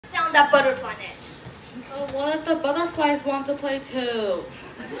on that butterfly net. What if the butterflies want to play too?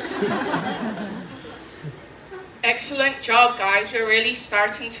 Excellent job, guys. We're really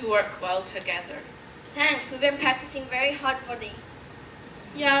starting to work well together. Thanks, we've been practicing very hard for the...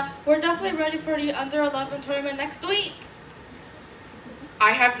 Yeah, we're definitely ready for the Under 11 tournament next week.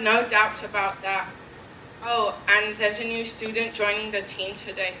 I have no doubt about that. Oh, and there's a new student joining the team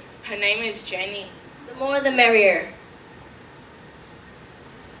today. Her name is Jenny. The more the merrier.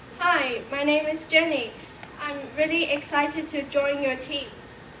 Hi, my name is Jenny. I'm really excited to join your team.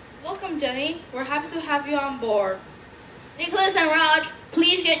 Welcome, Jenny. We're happy to have you on board. Nicholas and Raj,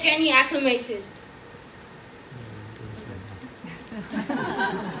 please get Jenny acclimated.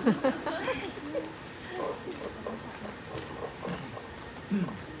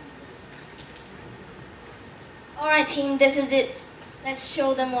 Alright team, this is it. Let's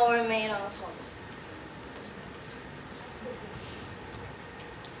show them what we're made out of.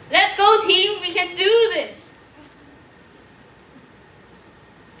 Let's go, team. We can do this.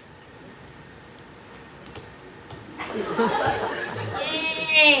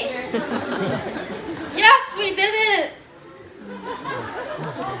 Yay! Yes, we did it.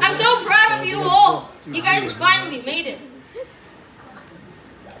 I'm so proud of you all. You guys finally made it.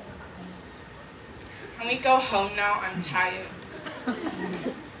 Can we go home now? I'm tired.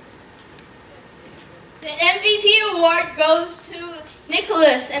 The MVP award goes to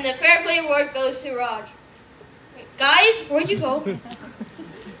Nicholas and the Fair Play award goes to Raj. Guys, where'd you go?